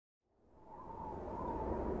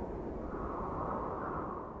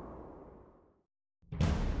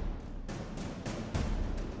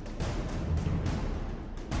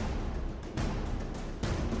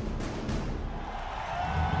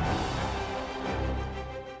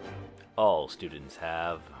All students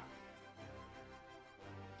have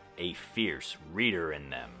a fierce reader in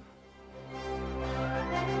them.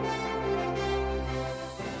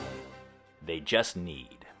 They just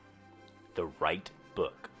need the right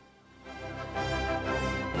book.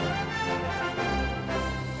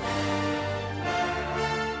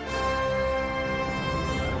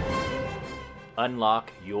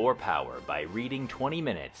 Unlock your power by reading 20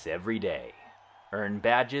 minutes every day. Earn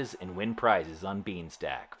badges and win prizes on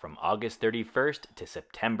Beanstack from August 31st to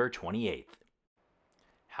September 28th.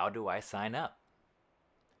 How do I sign up?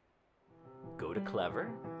 Go to Clever,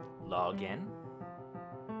 log in,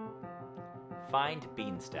 find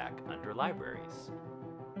Beanstack under Libraries.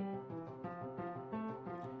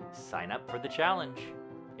 Sign up for the challenge.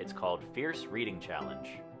 It's called Fierce Reading Challenge.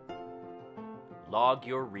 Log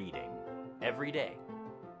your reading every day.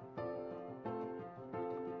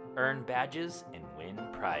 Earn badges and win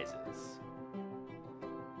prizes.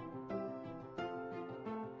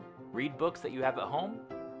 Read books that you have at home,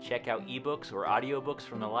 check out ebooks or audiobooks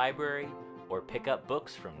from the library, or pick up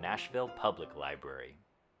books from Nashville Public Library.